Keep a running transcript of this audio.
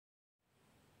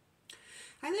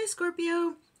Hi there,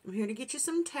 Scorpio. I'm here to get you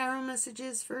some tarot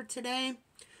messages for today.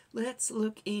 Let's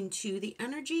look into the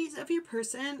energies of your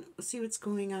person. Let's see what's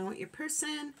going on with your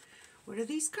person. What do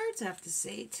these cards have to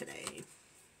say today?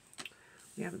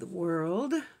 We have the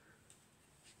World,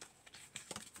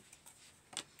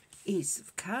 Ace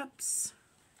of Cups,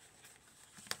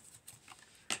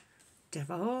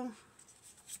 Devil,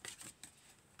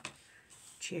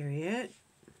 Chariot,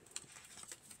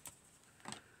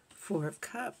 Four of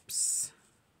Cups,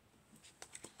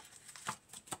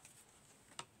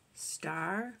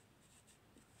 Star,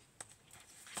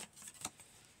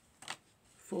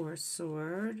 Four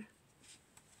Sword,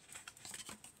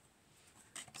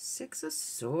 Six of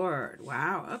Sword.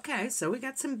 Wow. Okay, so we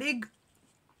got some big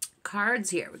cards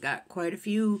here. We got quite a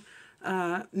few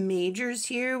majors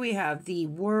here. We have the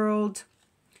World,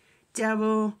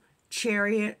 Devil,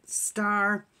 Chariot,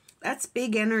 Star. That's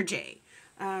big energy,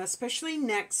 especially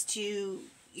next to,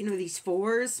 these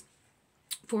fours.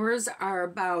 Fours are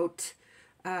about,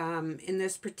 in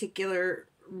this particular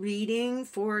reading,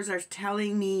 fours are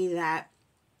telling me that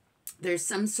there's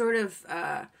some sort of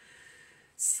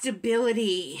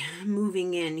stability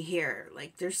moving in here.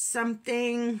 Like there's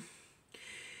something,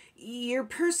 your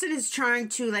person is trying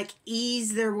to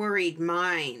ease their worried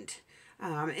mind.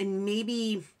 And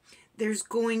maybe there's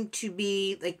going to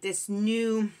be this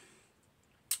new,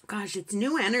 it's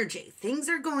new energy. Things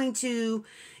are going to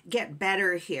get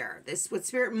better here. What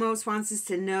Spirit most wants us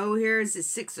to know here is the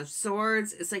Six of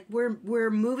Swords. It's like we're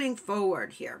moving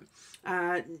forward here.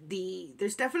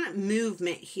 There's definite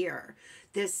movement here.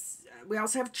 We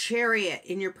also have Chariot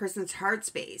in your person's heart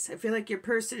space. I feel like your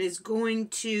person is going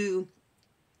to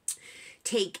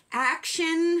take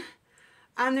action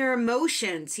on their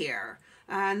emotions here.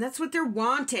 And that's what they're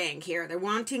wanting here. They're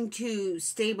wanting to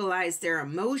stabilize their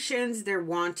emotions. They're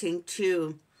wanting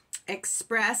to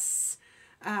express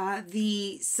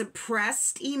the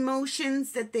suppressed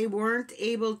emotions that they weren't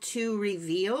able to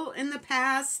reveal in the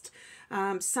past.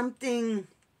 Someone,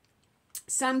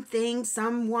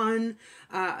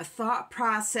 a thought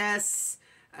process,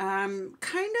 kind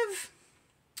of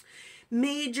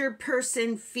made your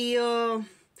person feel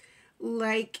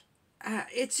like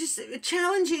it's just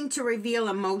challenging to reveal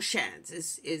emotions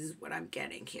is what I'm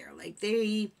getting here. Like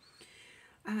they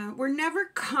were never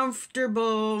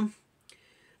comfortable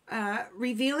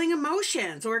revealing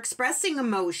emotions or expressing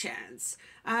emotions.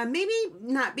 Maybe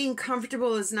not being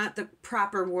comfortable is not the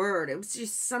proper word. It was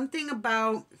just something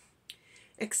about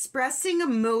expressing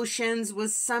emotions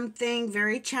was something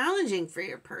very challenging for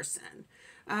your person.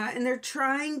 And they're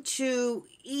trying to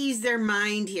ease their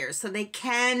mind here so they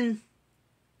can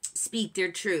speak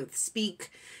their truth,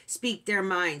 speak their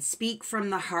mind, speak from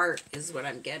the heart is what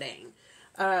I'm getting.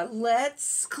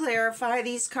 Let's clarify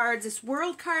these cards. This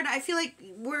World card, I feel like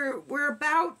we're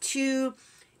about to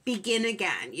begin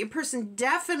again. Your person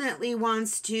definitely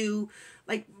wants to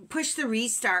push the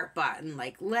restart button.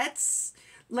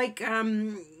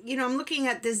 I'm looking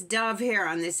at this dove here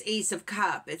on this Ace of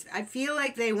Cups. I feel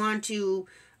like they want to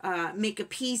make a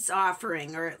peace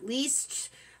offering, or at least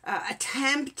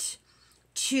attempt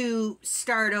to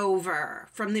start over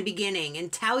from the beginning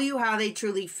and tell you how they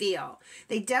truly feel.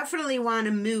 They definitely want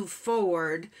to move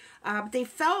forward. They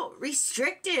felt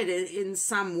restricted in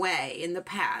some way in the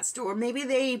past, or maybe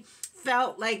they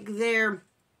felt like their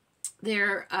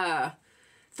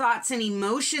thoughts and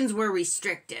emotions were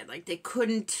restricted. Like they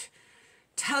couldn't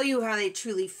tell you how they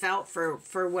truly felt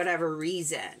for whatever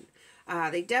reason.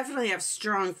 They definitely have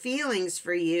strong feelings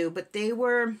for you, but they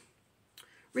were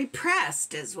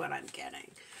repressed is what I'm getting.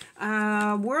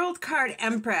 World card,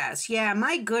 Empress. Yeah,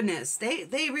 my goodness.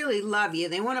 They really love you.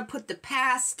 They want to put the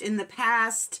past in the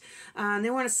past. They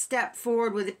want to step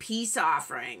forward with a peace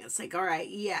offering. It's like, all right,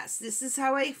 yes, this is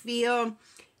how I feel.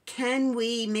 Can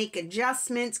we make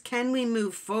adjustments? Can we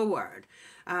move forward?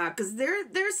 Because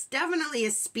there's definitely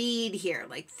a speed here.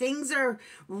 Like things are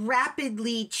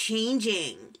rapidly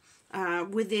changing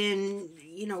within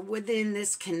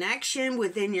this connection,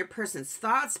 within your person's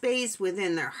thought space,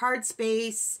 within their heart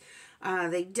space.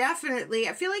 They definitely,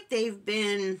 I feel like they've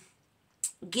been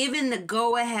given the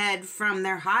go-ahead from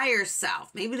their higher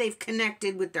self. Maybe they've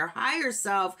connected with their higher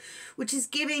self, which is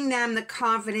giving them the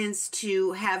confidence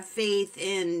to have faith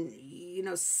in,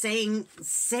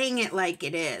 saying it like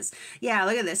it is. Yeah,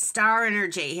 look at this star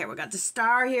energy here. We got the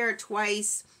star here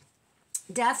twice.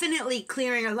 Definitely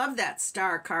clearing. I love that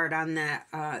star card on that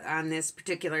on this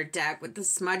particular deck with the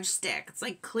smudge stick. It's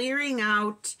like clearing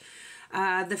out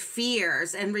the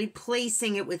fears and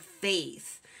replacing it with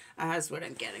faith. Is what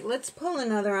I'm getting. Let's pull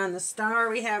another on the star.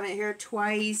 We have it here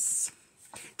twice.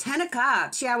 Ten of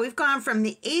Cups. Yeah, we've gone from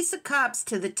the Ace of Cups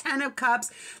to the Ten of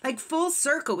Cups, like full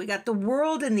circle. We got the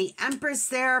World and the Empress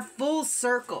there, full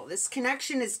circle. This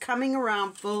connection is coming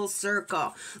around full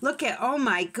circle. Look at, oh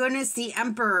my goodness, the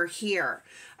Emperor here.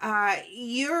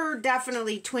 You're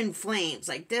definitely twin flames.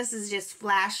 Like, this is just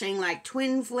flashing like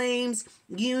twin flames,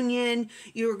 union.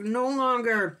 You're no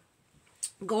longer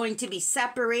going to be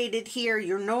separated here.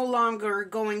 You're no longer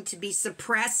going to be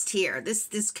suppressed here.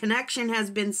 This connection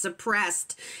has been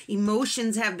suppressed.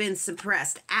 Emotions have been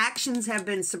suppressed. Actions have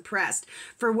been suppressed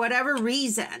for whatever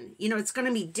reason. You know, it's going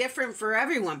to be different for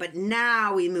everyone, but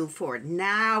now we move forward.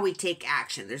 Now we take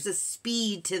action. There's a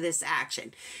speed to this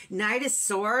action. Knight of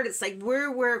Sword. It's like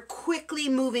we're quickly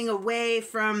moving away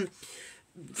from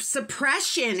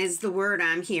suppression is the word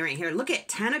I'm hearing here. Look at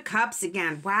Ten of Cups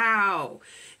again. Wow.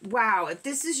 Wow. If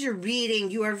this is your reading,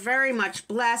 you are very much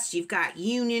blessed. You've got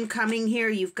union coming here.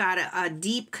 You've got a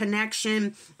deep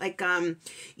connection. Like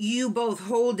you both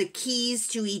hold the keys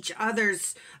to each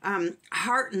other's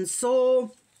heart and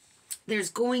soul. There's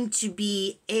going to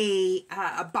be a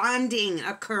bonding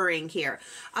occurring here.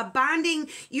 A bonding,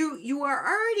 you are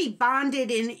already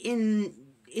bonded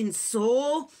in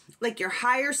soul, like your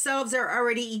higher selves are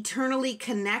already eternally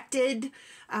connected,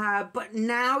 but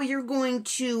now you're going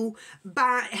to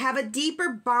have a deeper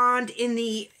bond in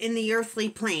the earthly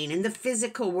plane, in the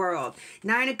physical world.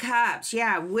 Nine of Cups,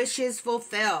 yeah, wishes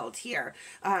fulfilled here,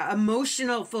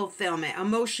 emotional fulfillment,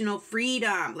 emotional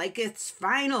freedom, like it's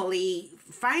finally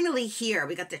here.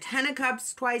 We got the Ten of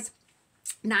Cups twice.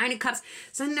 Nine of Cups.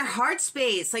 So in their heart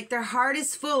space, like their heart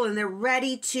is full and they're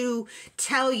ready to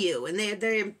tell you, and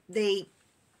they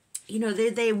you know,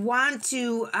 they want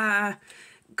to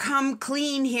come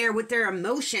clean here with their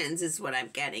emotions is what I'm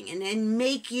getting, and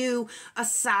make you a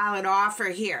solid offer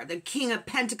here. The King of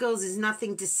Pentacles is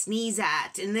nothing to sneeze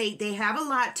at, and they have a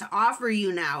lot to offer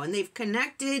you now, and they've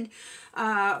connected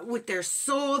with their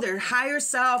soul, their higher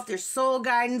self, their soul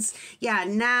guidance. Yeah,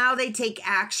 now they take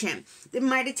action. It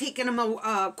might have taken them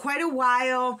quite a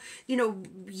while, you know,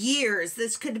 years.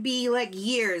 This could be like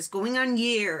years, going on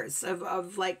years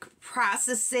of like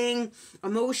processing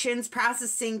emotions,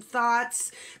 processing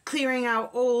thoughts, clearing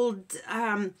out old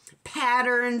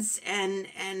patterns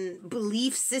and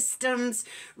belief systems.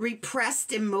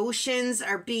 Repressed emotions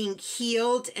are being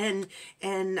healed and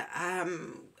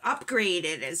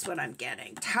upgraded is what I'm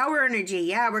getting. Tower energy.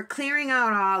 Yeah, we're clearing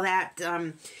out all that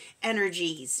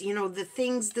energies, you know, the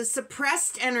things, the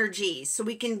suppressed energies, so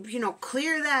we can, you know,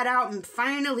 clear that out and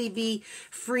finally be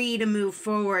free to move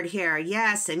forward here.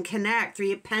 Yes, and connect.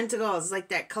 Three of Pentacles, like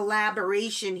that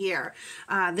collaboration here,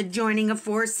 the joining of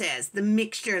forces, the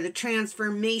mixture, the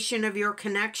transformation of your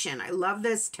connection. I love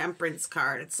this Temperance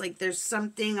card. It's like there's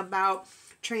something about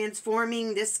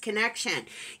transforming this connection.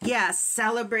 Yes,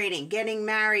 celebrating, getting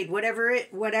married, whatever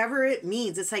it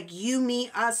means. It's like you, me,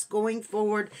 us going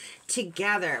forward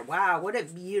together. Wow, what a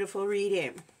beautiful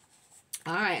reading.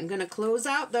 All right, I'm going to close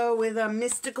out though with a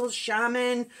mystical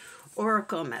shaman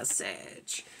oracle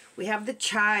message. We have the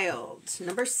Child,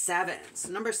 number 7.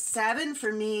 So number 7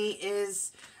 for me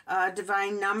is a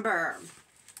divine number.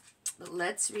 But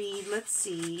let's read, let's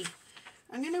see.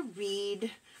 I'm going to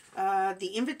read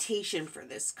the invitation for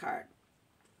this card.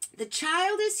 The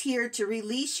Child is here to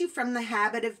release you from the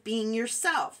habit of being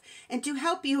yourself and to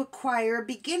help you acquire a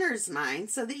beginner's mind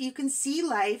so that you can see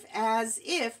life as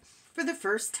if for the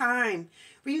first time.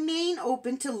 Remain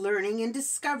open to learning and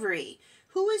discovery.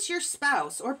 Who is your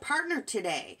spouse or partner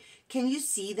today? Can you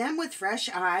see them with fresh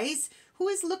eyes? Who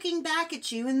is looking back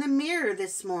at you in the mirror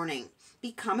this morning?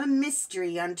 Become a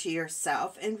mystery unto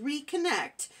yourself and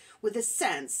reconnect with a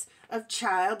sense of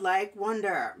childlike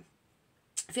wonder.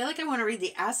 I feel like I want to read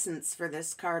the essence for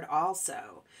this card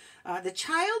also. The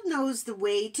Child knows the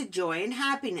way to joy and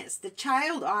happiness. The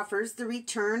Child offers the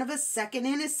return of a second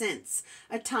innocence,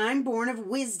 a time born of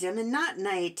wisdom and not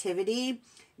naivety.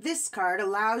 This card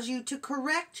allows you to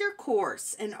correct your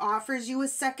course and offers you a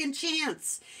second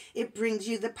chance. It brings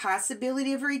you the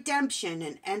possibility of redemption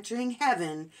and entering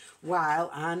heaven while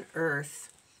on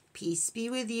earth. Peace be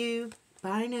with you.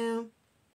 Bye now.